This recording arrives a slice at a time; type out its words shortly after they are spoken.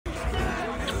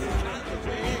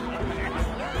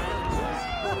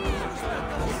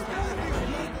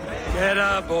Get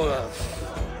up, Olaf.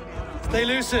 Stay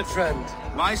lucid, friend.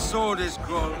 My sword is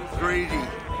grown greedy.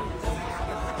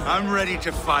 I'm ready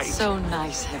to fight. So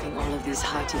nice having all of these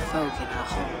hearty folk in our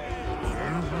home.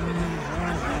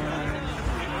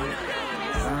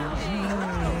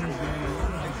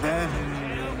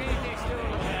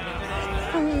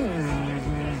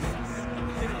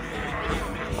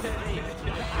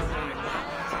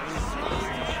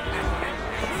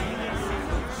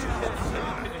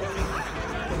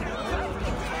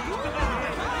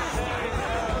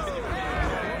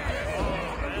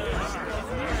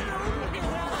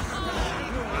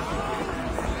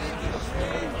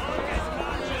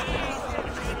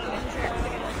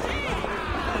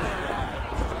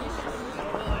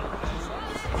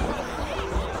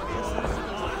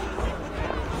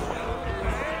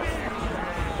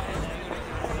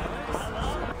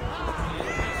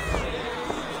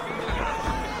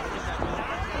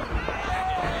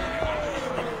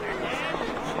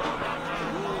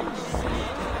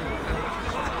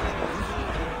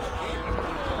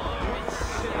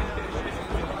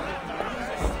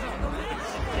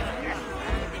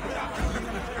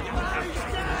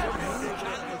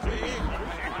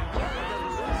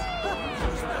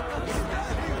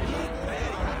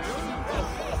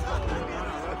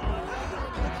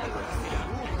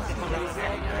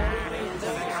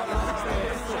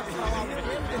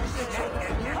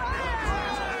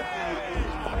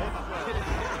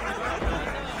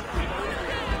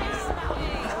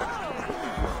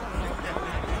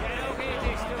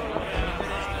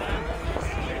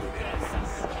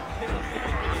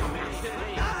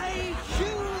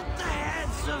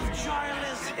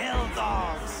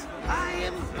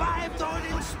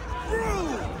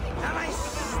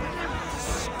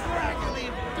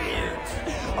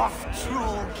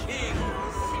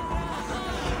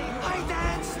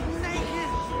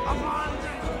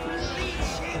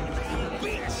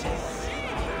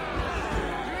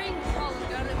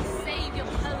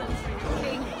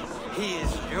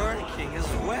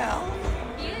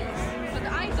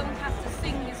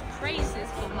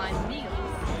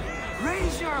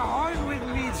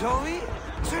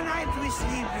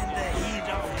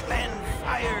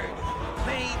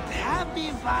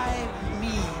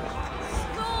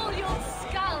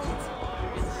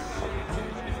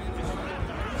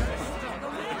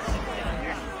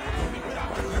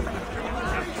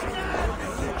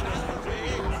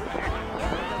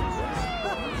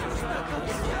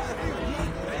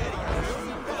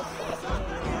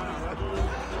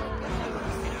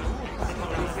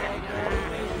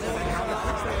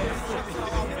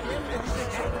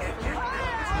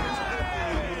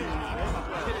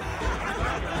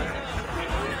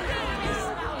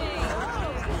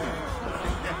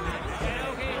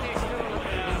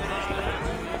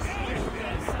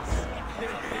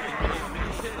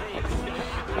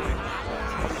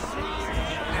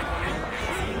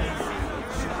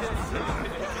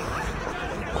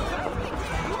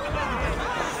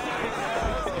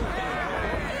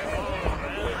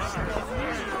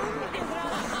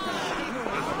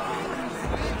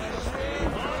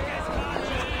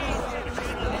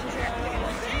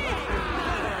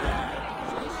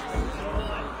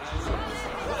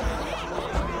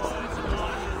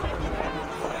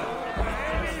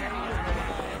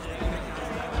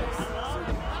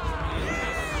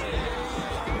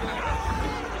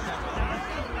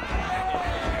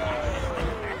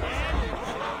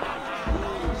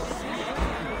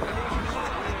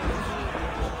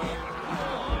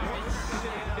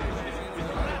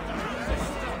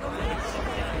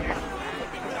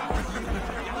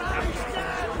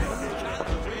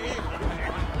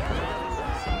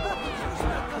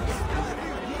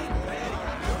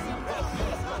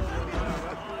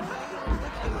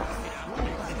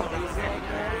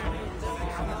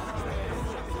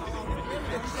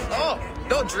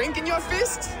 Drink in your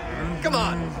fist? Come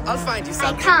on, I'll find you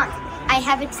something. I can't. I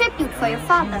have a tribute for your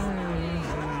father.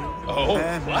 Oh,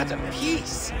 what a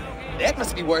piece. That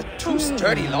must be worth 2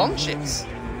 sturdy longships.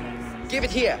 Give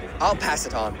it here. I'll pass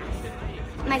it on.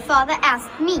 My father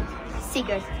asked me,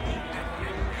 Sigurd.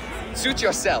 Suit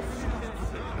yourself.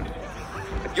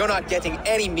 But you're not getting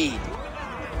any mead.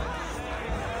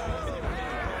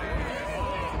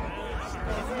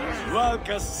 Like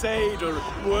a satyr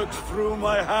works through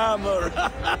my hammer.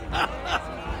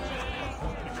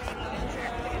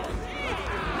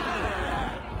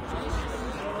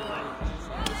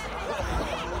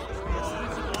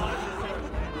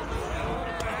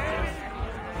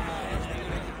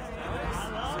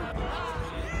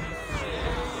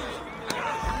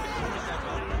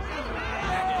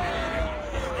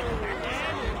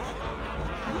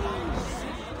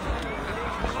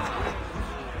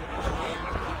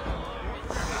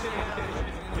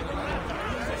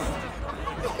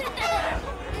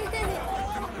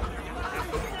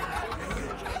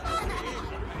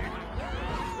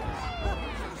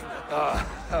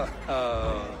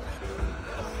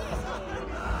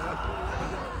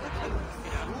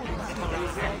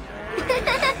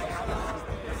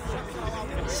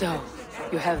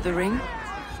 have the ring?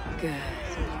 Good.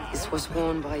 This was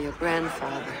worn by your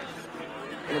grandfather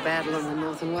in a battle on the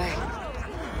Northern Way.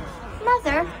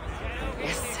 Mother,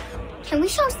 Yes, can we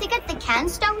show Sigurd the can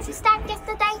stones you stacked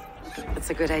yesterday? that's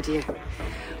a good idea.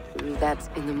 We'll do that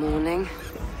in the morning.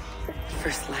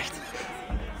 First light.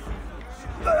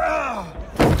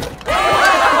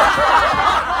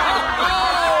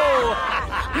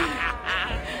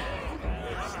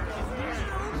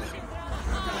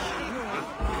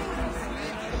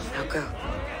 Now go.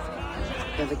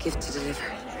 You have a gift to deliver.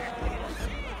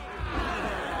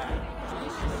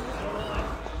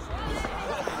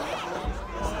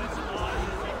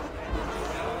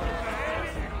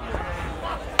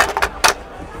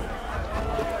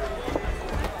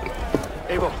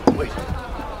 Eivor, wait.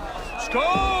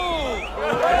 Skål!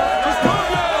 To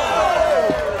Skål!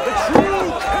 The true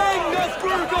king of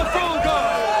Brugafulga!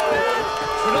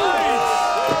 Tonight,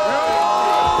 we're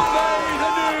all made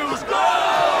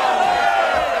anew!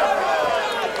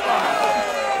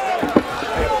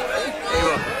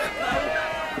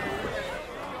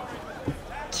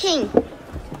 King,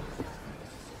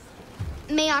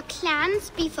 may our clans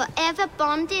be forever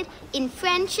bonded in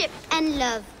friendship and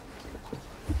love.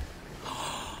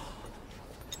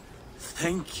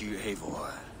 Thank you,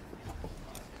 Eivor.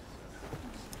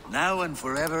 Now and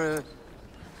forever,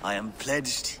 I am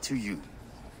pledged to you.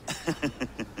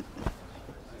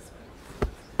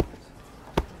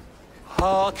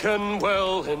 Hearken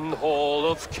well in Hall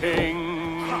of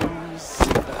Kings.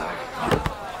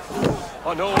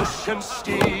 On ocean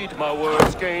steed my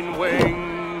words gain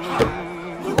wings.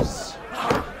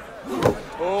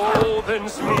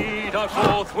 Odin's mead I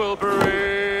forth will bring.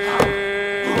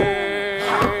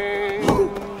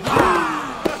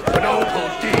 Noble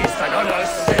deeds and honor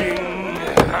sing.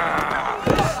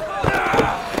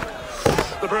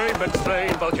 The brave men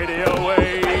slain Valkyria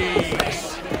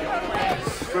waits.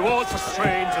 Rewards for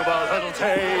strains of Valhalla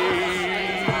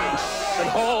takes. And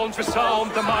horns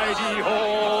resound the mighty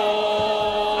horn.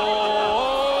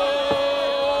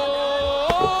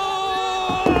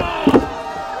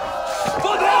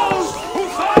 For those who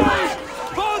fight!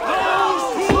 For those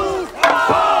who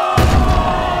fight!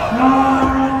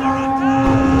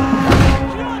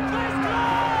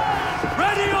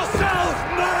 Ready yourself,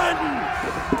 men!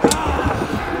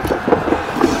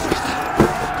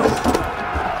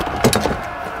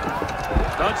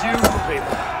 Not you,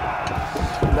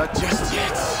 baby. Not just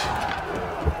yet.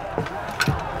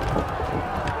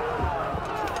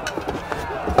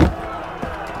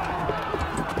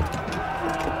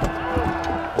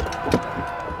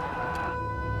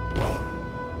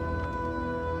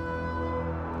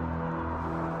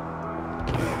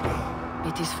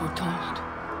 It is foretold.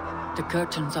 The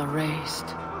curtains are raised.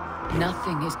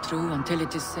 Nothing is true until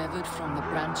it is severed from the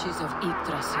branches of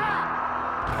Yggdrasil.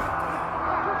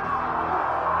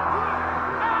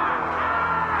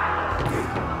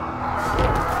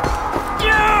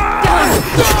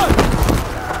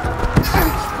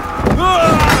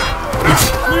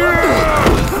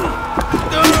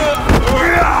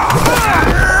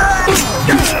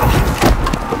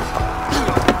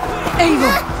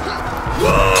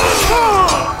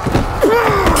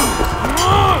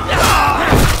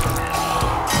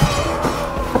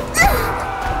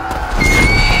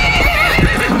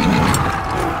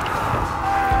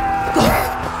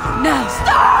 Now!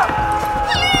 Stop!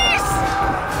 Please!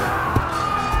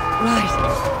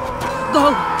 Right.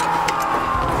 Go!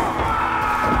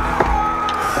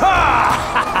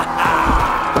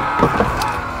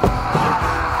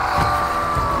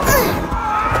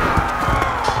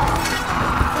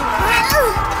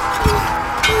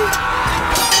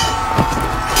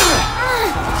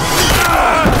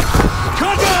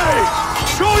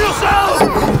 Show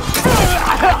yourself!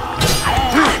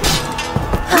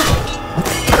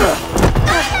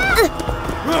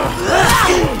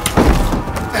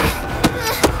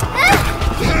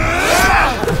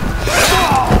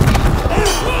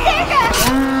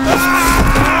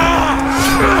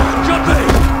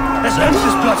 Let's end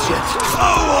this bloodshed.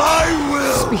 Oh, I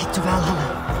will! Speed to Valhalla.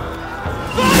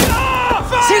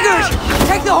 Sigurd!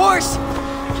 Take the horse!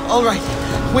 All right,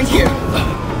 wait here.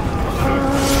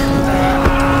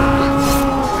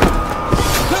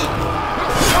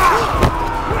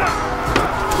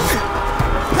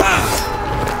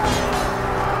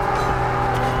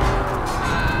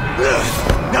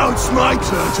 Now it's my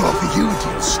turn to offer you,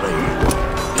 dear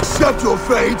slave. Accept your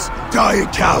fate, die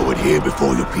a coward here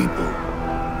before your people,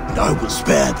 and I will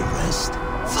spare the rest.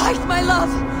 Fight, my love!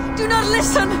 Do not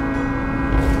listen!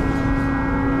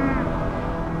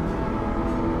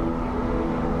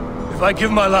 If I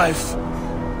give my life,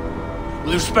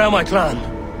 will you spare my clan?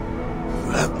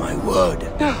 You have my my word.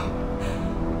 No.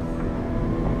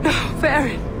 No,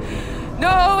 Baron.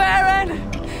 No,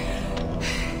 Aaron!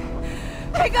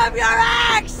 Pick up your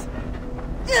axe!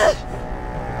 No!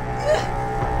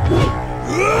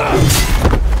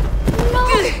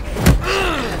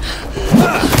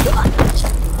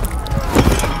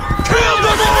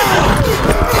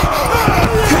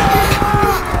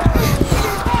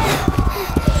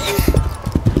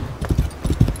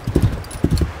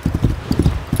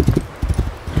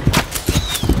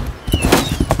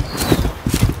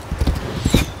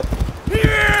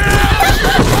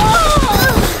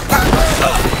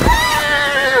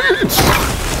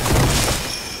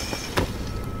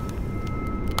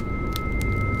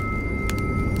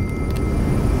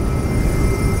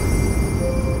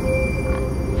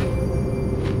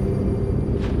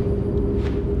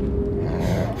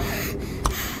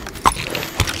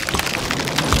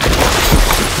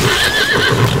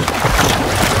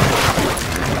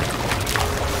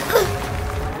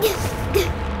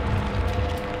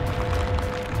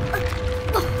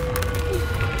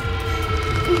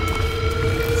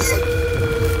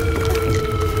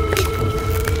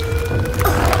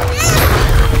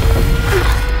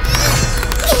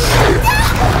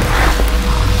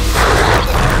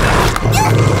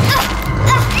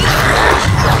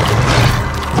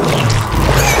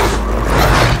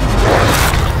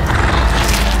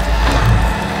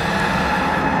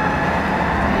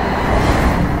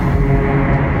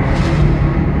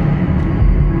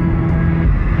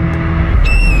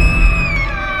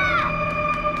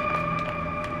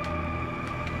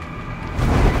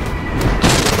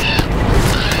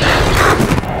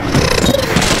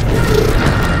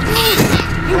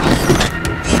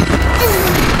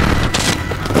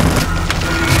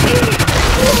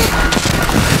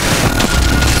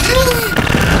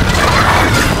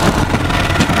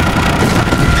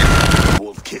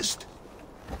 Wolf-kissed.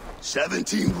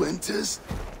 17 winters?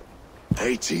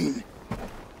 18?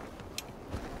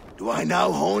 Do I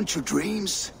now haunt your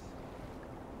dreams?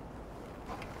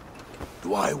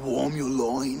 Do I warm your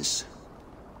loins?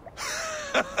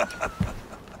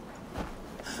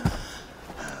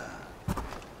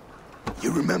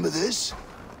 You remember this?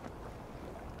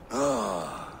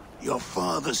 Ah, your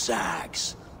father's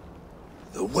axe.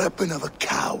 The weapon of a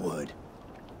coward.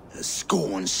 A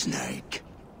scorned snake.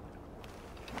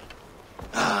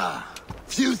 Ah,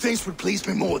 few things would please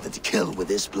me more than to kill with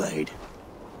this blade.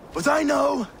 But I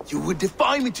know you would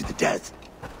defy me to the death,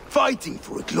 fighting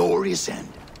for a glorious end.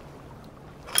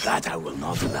 That I will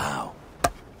not allow.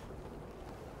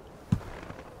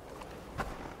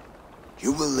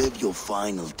 You will live your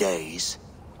final days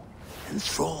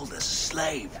enthralled as a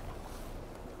slave.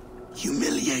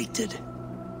 Humiliated.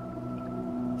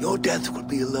 Your death will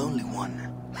be a lonely one.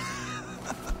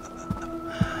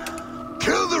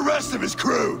 Kill the rest of his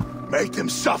crew! Make them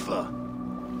suffer!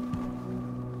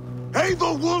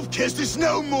 Eivor Wolf-kissed is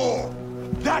no more!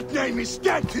 That name is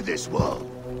dead to this world!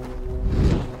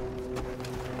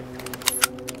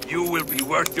 You will be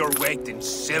worth your weight in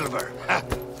silver.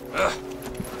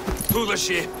 To the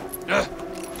ship.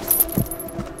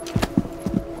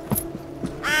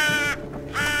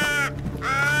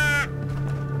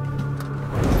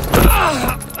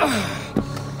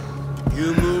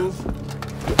 You move,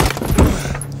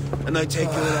 and I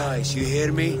take your eyes, you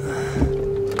hear me?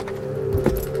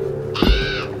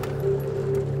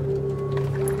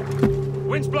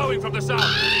 Wind's blowing from the south.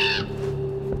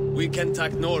 We can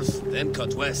tack north, then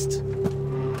cut west.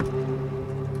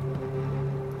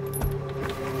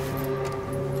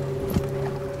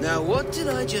 Now, what did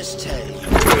I just tell you?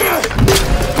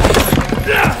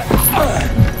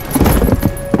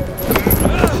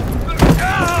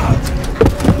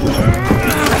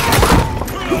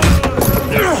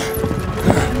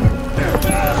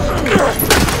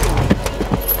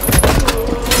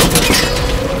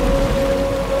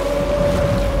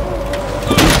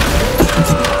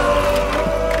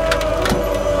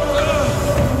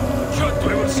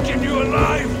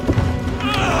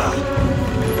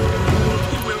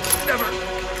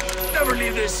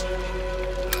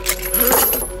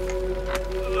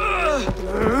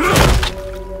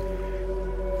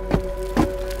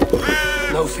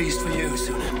 No feast for you,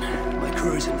 Sunan. My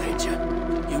crew is in danger.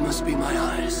 You must be my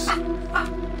eyes.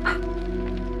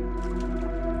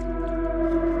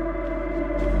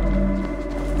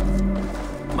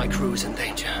 My crew is in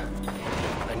danger.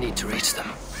 I need to reach them.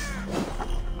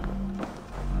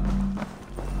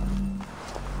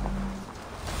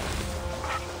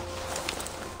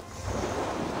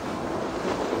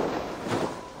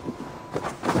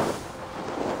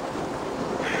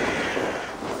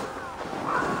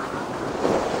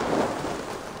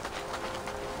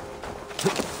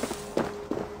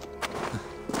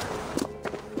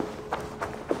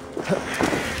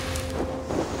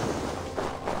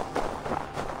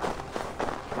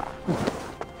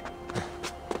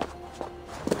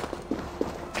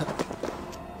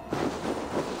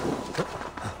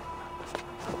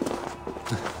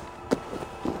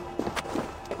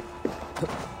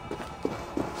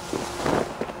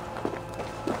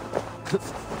 One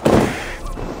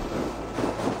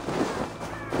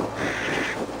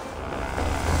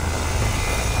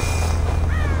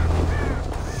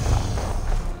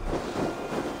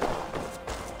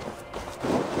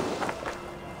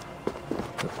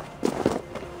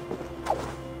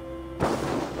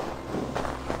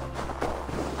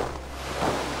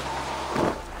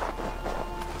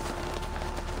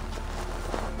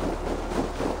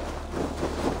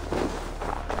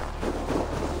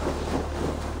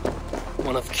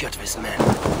of Kjotve's men.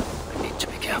 I need to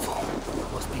be careful.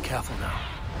 Must be careful now.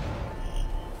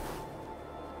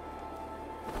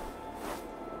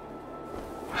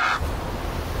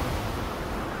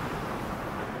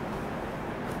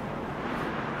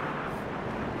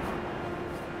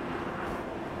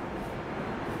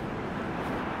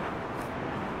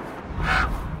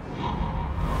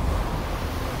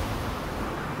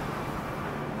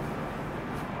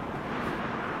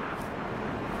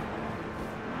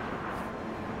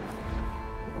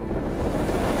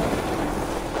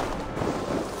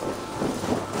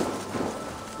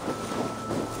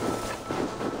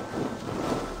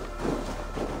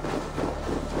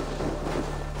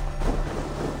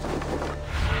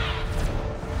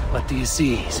 What do you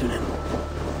see, Sunan?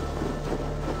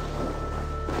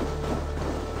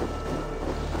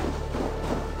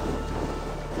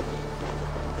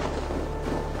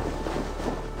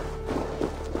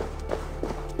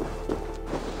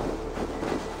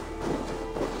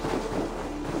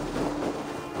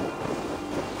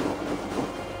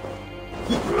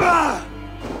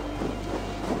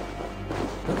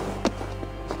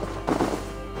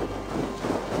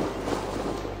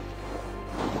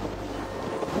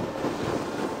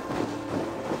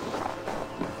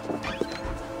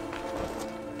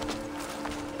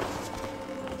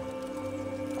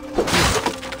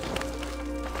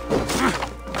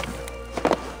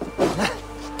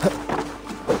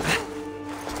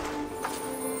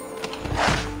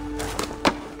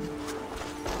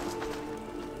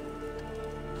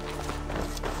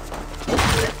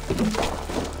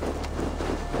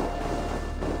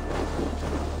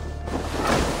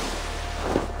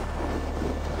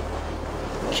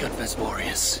 Kjotve's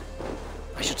warriors.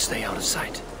 I should stay out of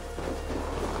sight.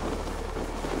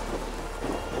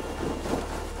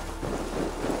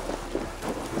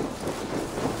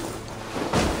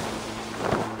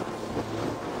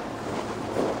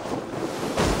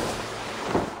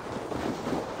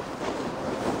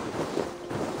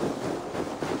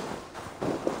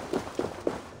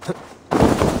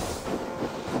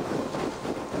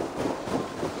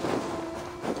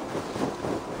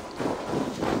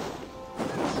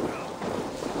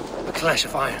 Clash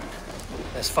of iron.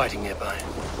 There's fighting nearby.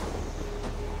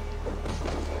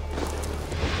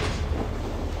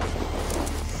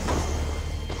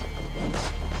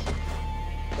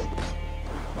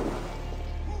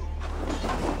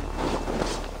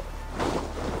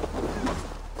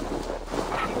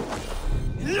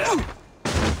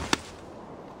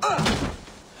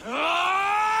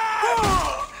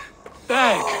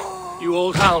 Bag! You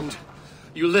old hound.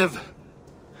 You live.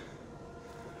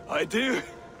 I do.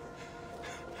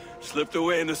 Slipped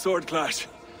away in the sword clash.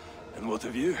 And what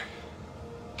of you?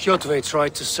 Kjotve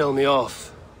tried to sell me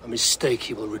off. A mistake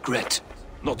he will regret.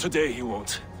 Not today, he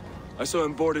won't. I saw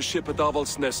him board a ship at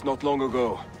Avaldsnes not long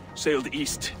ago. Sailed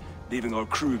east, leaving our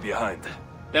crew behind.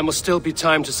 There must still be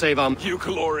time to save our... You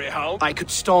glory hound? I could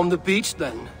storm the beach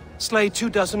then. Slay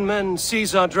 24 men,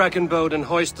 seize our dragon boat and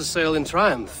hoist the sail in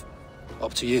triumph.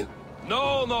 Up to you.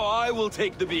 No, I will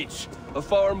take the beach. A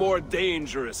far more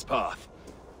dangerous path.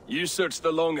 You search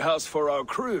the longhouse for our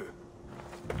crew.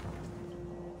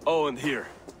 Oh, and here.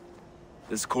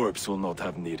 This corpse will not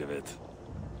have need of it.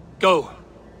 Go.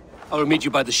 I will meet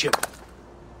you by the ship.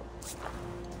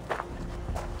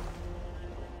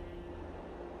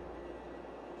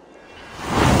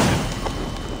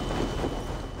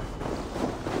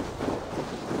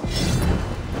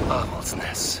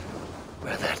 Avaldsnes,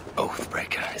 where that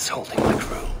Oathbreaker is holding my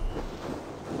crew.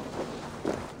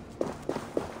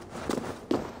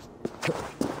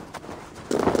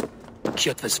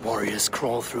 Kjotve's warriors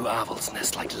crawl through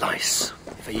Avaldsnes like lice.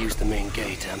 If I use the main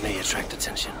gate, I may attract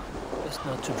attention. Best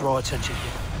not to draw attention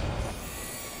here.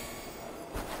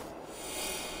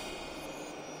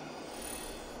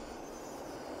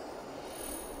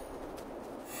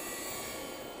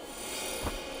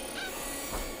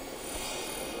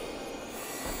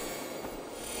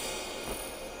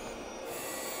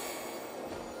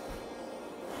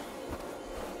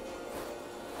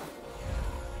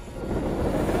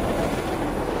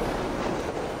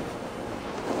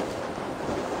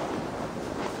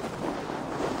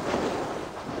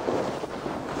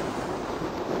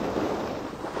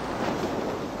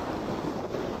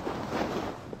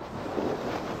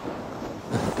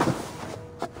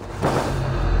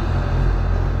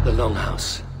 The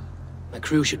longhouse. My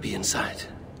crew should be inside.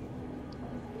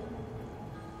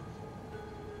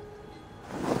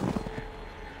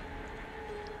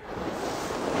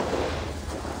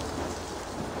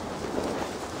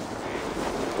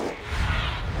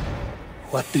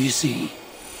 What do you see?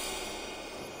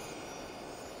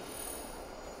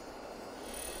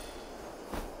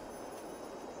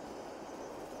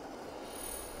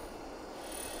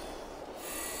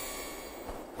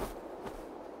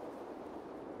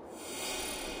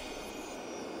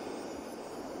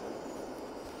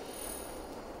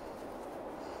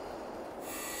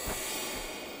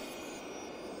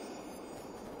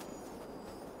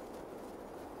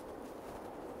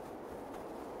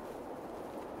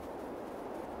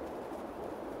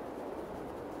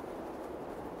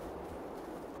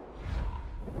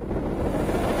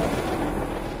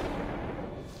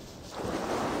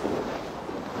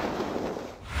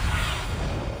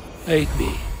 Aid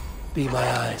me. Be my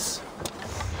eyes.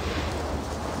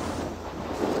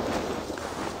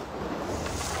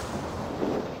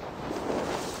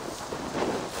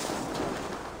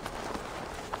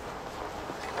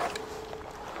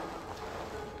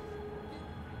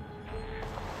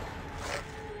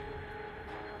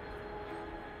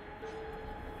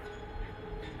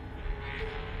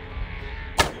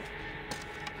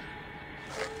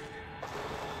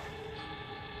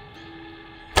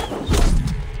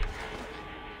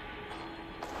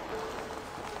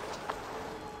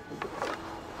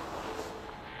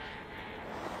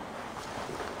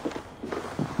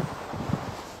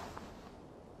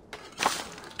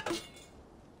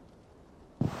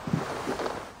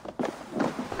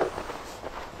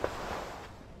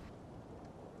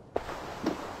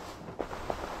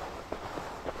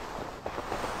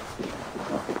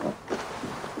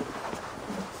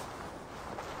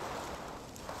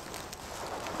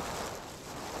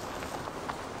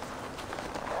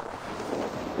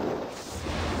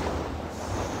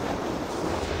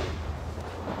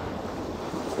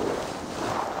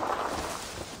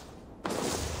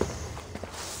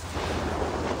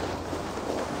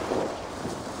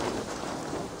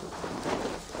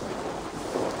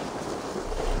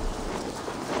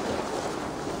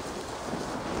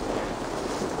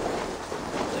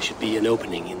 There should be an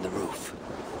opening in the roof.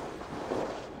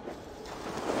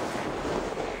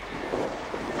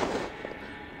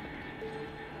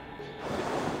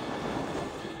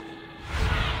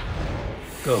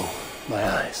 Go, my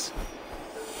eyes.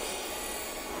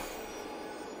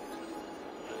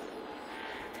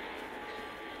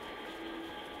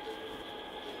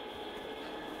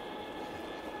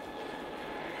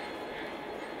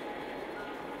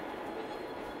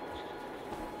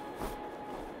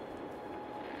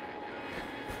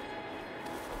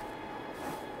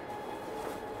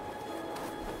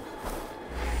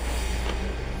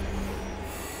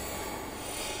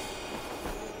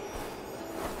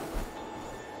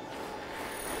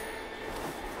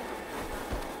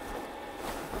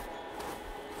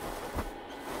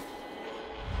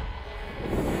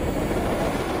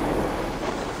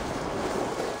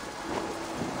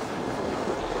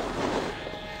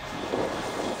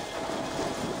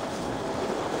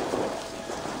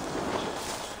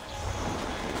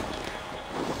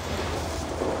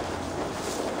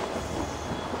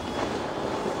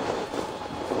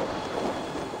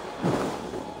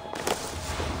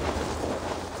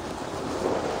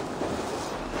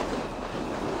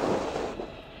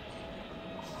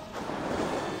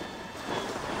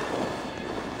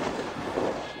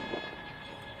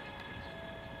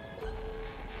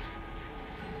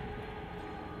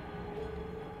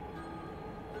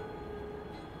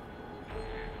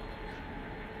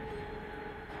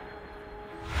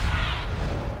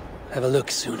 Have a look,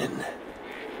 Sunan.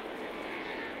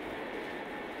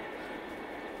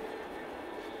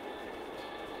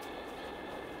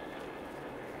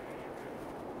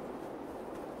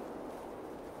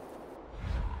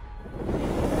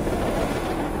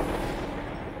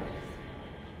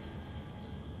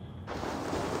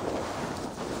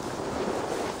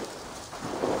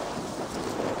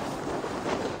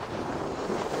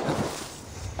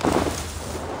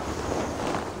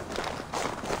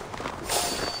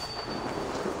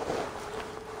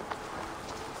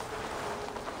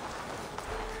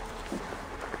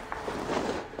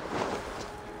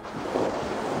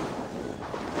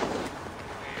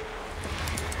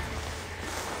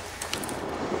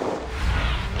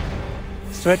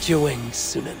 Stretch your wings,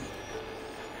 Sunan.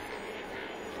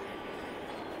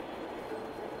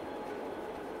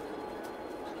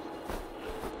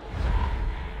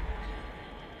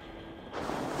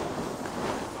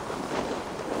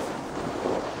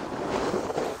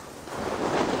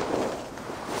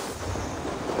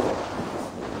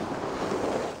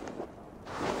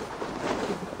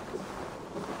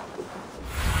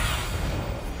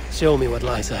 Show me what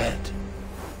lies ahead.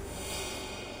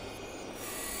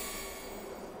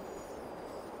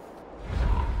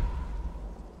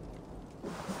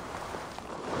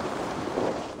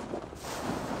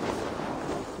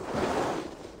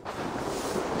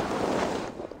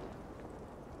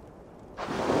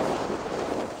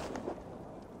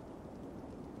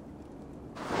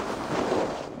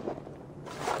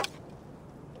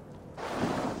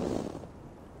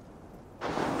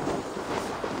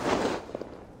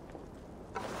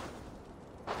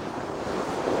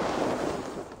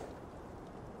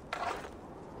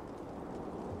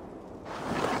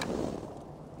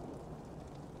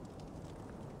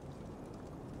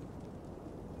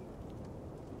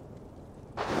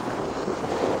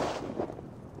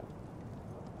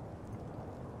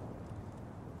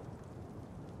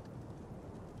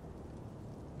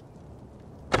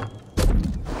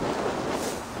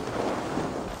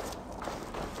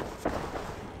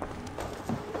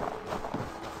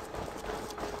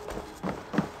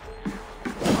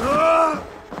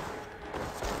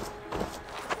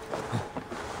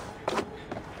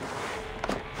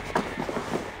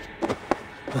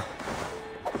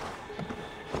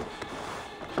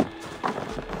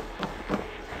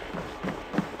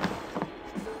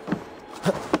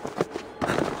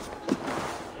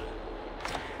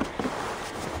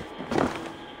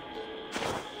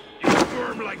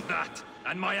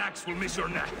 And my axe will miss your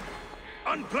neck.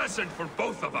 Unpleasant for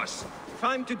both of us. If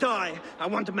I'm to die, I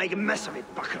want to make a mess of it,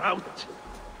 Buckraut.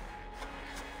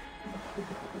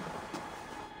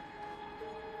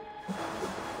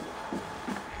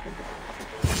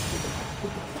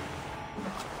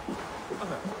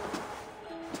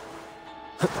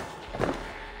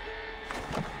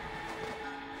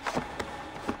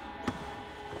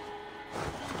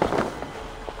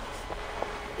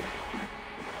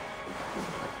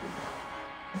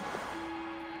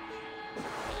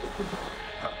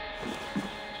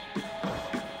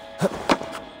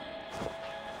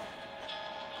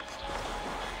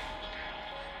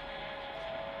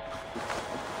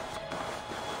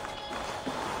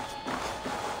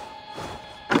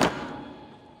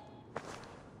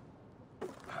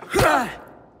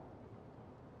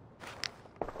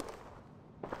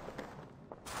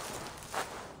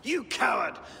 You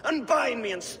coward! Unbind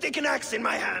me and stick an axe in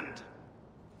my hand!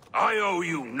 I owe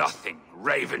you nothing,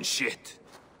 raven shit.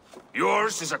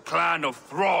 Yours is a clan of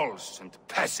thralls and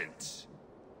peasants.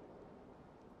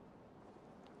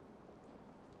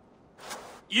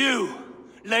 You!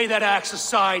 Lay that axe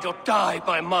aside or die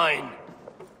by mine.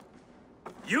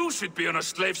 You should be on a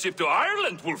slave ship to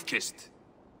Ireland, Wolf-Kissed.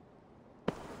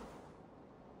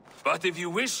 But if you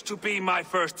wish to be my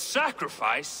first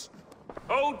sacrifice,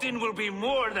 Odin will be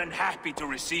more than happy to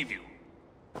receive you.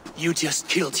 You just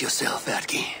killed yourself,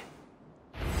 Adki.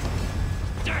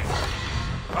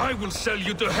 I will sell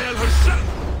you to hell herself!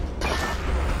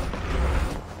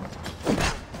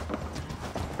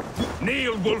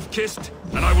 Kneel, Wolf-Kissed,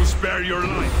 and I will spare your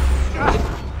life.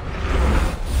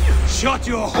 Shut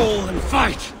your hole and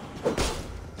fight!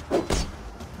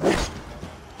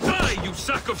 Die, you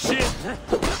sack of shit!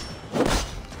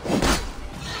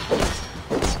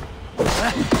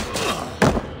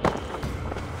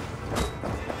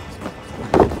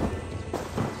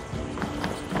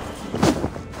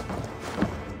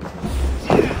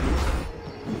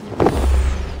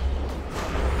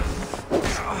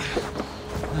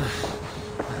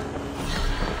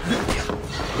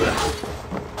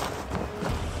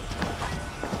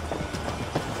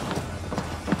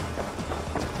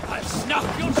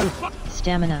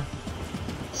 Stamina.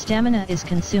 Stamina is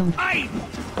consumed.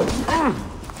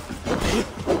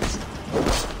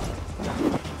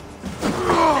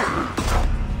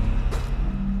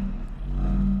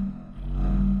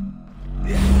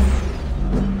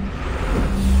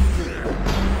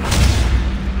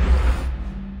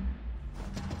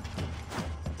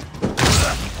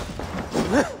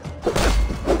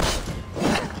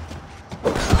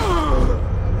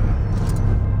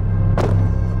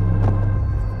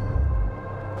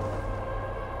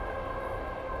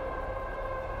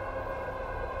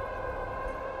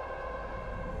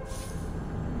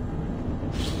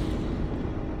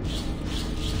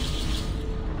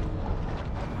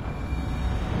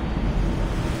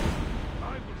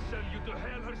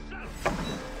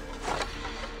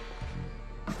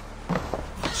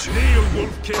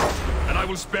 And I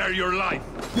will spare your life.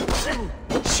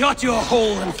 Shut your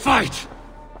hole and fight!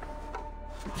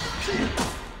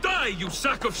 Die, you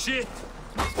sack of shit!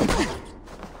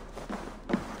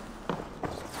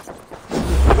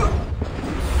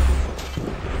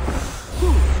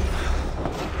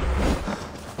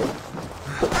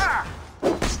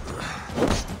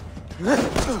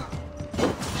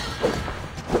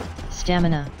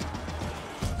 Stamina.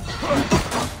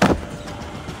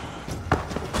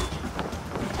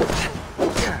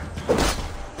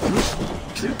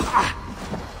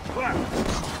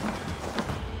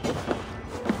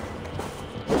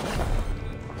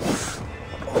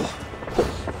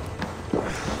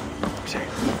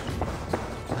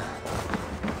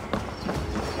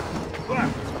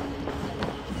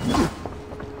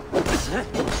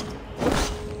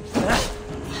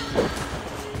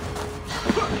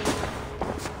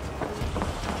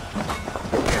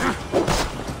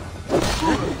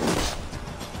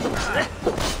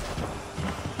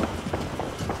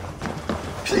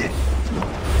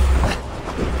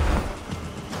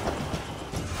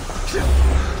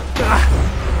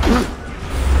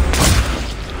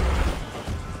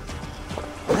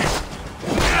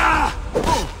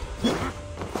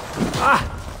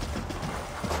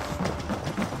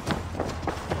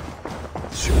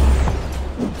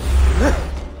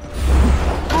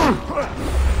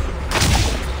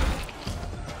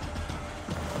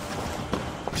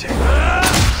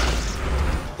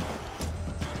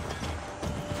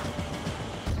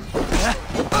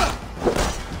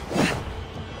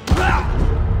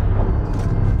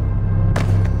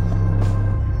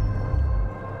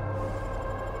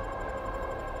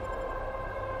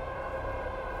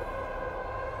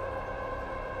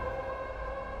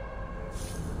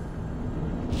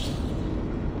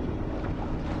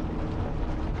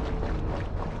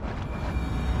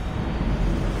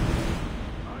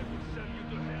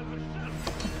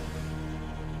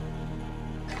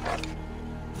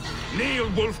 Kneel,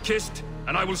 wolf-kissed,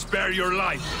 and I will spare your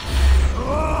life.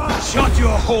 Shut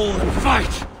your hole and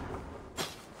fight!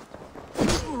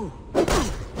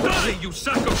 Die, you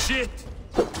sack of shit!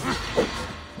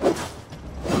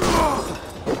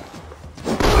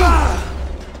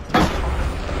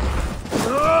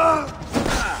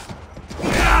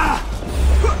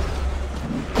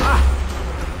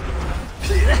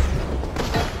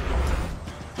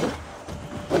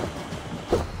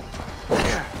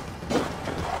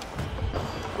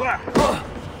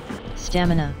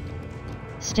 Stamina.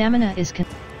 Stamina is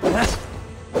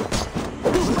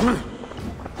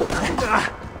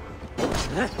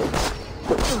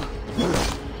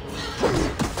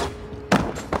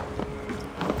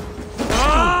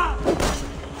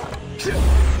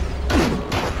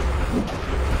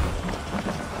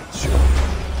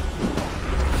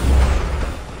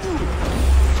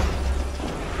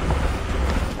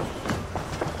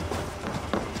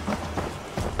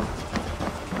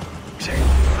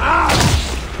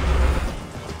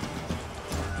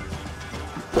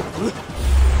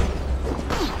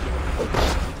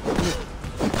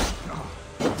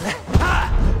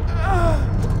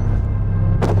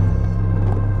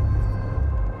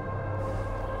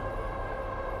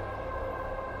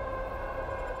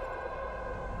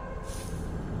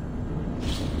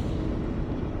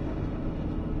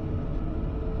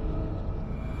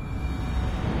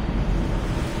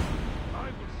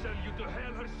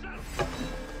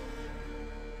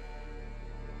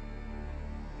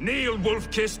Kneel,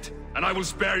 wolf-kissed, and I will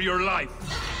spare your life.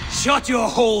 Shut your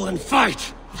hole and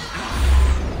fight!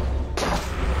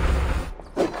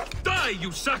 Die,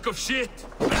 you sack of shit!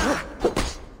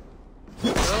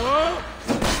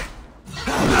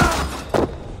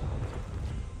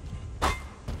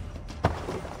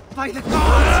 By the gods!